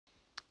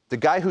the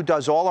guy who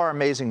does all our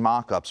amazing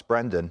mock-ups,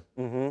 Brendan,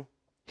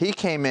 he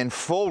came in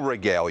full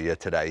regalia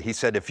today. He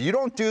said, if you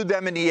don't do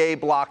them in the A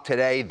block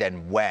today,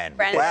 then when?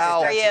 Brendan,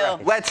 well, for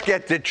you. Let's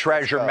get the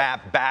treasure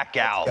map back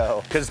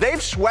out. Because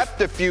they've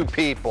swept a few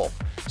people.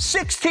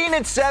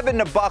 16-7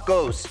 the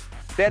Buccos.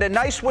 They had a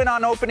nice win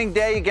on opening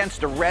day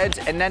against the Reds,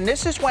 and then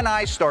this is when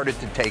I started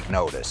to take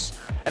notice.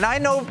 And I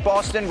know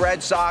Boston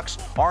Red Sox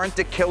aren't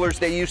the killers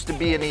they used to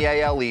be in the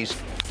AL East,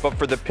 but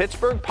for the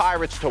Pittsburgh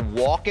Pirates to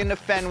walk into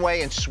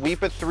Fenway and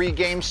sweep a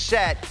 3-game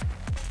set,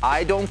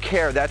 I don't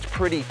care. That's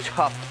pretty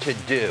tough to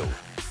do.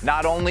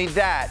 Not only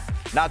that,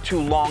 not too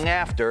long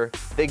after,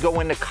 they go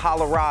into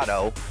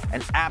Colorado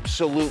and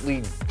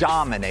absolutely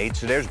dominate.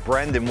 So there's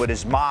Brendan with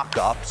his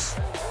mock-ups.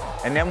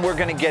 And then we're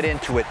going to get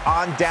into it.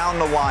 On down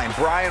the line,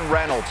 Brian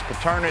Reynolds,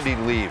 paternity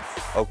leave,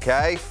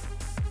 okay?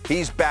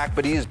 He's back,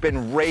 but he has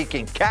been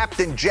raking.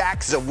 Captain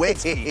Jack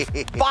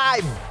Zawicki,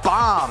 5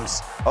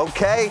 bombs,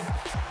 okay?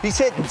 He's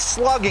hitting,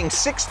 slugging,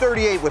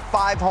 .638 with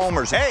 5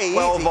 homers and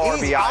 12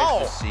 RBIs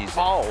this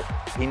season.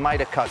 He might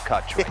have cut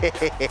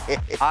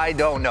Kutcher. I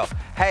don't know.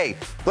 Hey,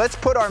 let's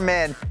put our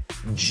man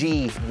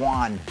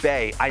G1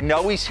 Bay. I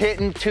know he's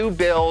hitting 2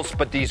 bills,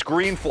 but these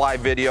green fly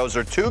videos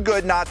are too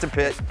good not to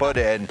put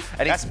in.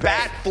 And he's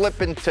bat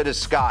flipping to the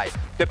sky.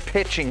 The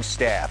pitching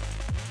staff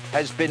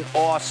has been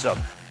awesome.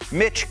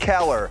 Mitch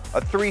Keller,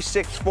 a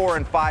 3.64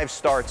 and 5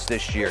 starts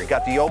this year. He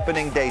got the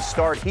opening day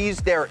start.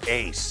 He's their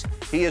ace.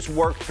 He has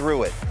worked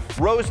through it.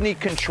 Rosny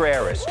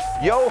Contreras,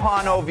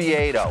 Johan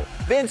Oviedo,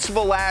 Vince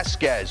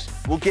Velasquez.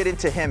 We'll get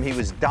into him. He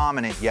was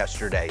dominant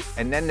yesterday.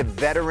 And then the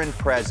veteran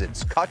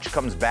presence. Kutch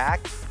comes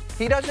back.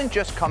 He doesn't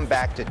just come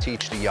back to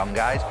teach the young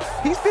guys.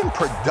 He's been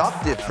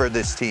productive for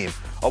this team.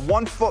 A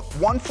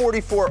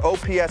 144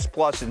 OPS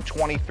plus in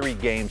 23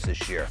 games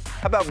this year.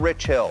 How about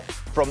Rich Hill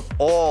from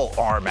all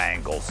arm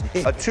angles?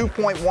 A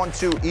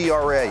 2.12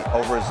 ERA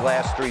over his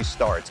last 3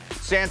 starts.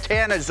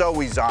 Santana's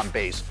always on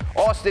base.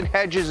 Austin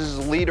Hedges is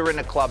the leader in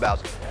the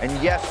clubhouse. And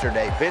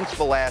yesterday, Vince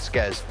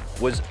Velasquez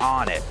was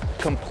on it.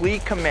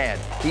 Complete command.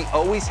 He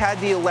always had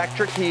the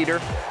electric heater,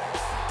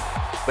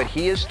 but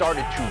he has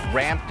started to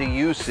ramp the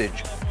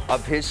usage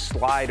of his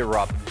slider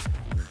up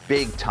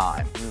big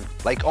time,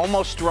 like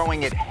almost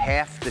throwing it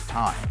half the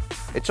time.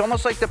 It's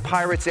almost like the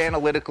Pirates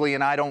analytically,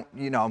 and I don't,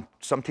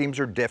 some teams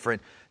are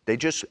different. They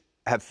just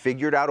have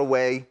figured out a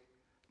way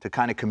to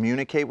kind of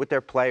communicate with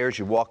their players.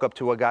 You walk up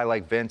to a guy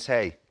like Vince,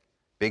 hey,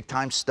 big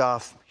time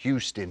stuff,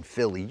 Houston,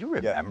 Philly, you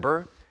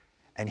remember? Yeah.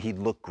 And he'd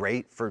look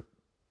great for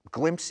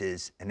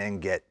glimpses and then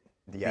get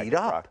beat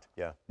up. Rocked.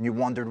 Yeah. And you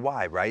wondered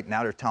why, right?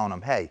 Now they're telling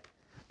him, hey,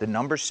 the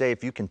numbers say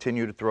if you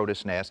continue to throw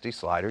this nasty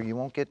slider, you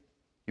won't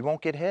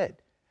get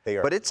hit.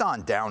 But it's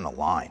on down the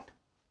line.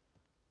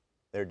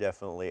 They're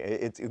definitely.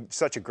 It's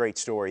such a great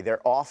story.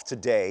 They're off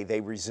today. They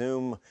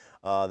resume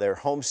their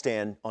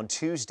homestand on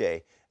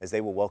Tuesday as they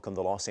will welcome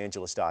the Los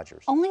Angeles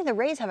Dodgers. Only the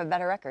Rays have a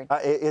better record.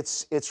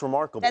 It's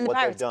remarkable than the what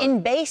Pirates they've done.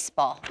 in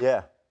baseball.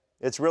 Yeah,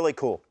 it's really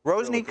cool.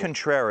 Rosny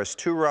Contreras,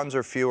 2 runs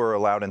or fewer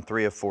allowed in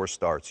 3 of 4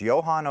 starts.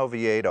 Johan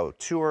Oviedo,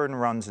 2 earned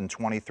runs in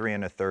 23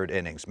 1/3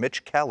 innings.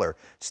 Mitch Keller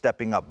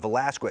stepping up.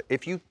 Velasquez.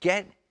 If you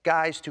get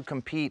guys to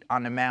compete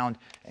on the mound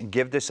and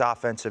give this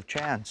offensive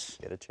chance.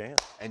 Get a chance.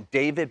 And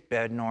David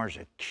Bednar's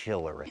a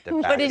killer at the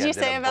back What did end you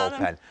say of the about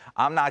bullpen. him?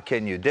 I'm not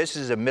kidding you. This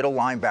is a middle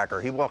linebacker.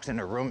 He walks in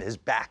the room, his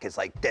back is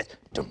like this.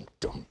 Dum,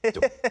 dum,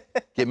 dum.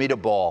 Give me the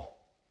ball.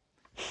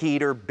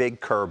 Heater, big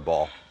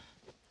curveball.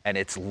 And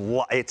it's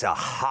a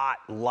hot,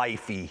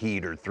 lifey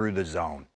heater through the zone.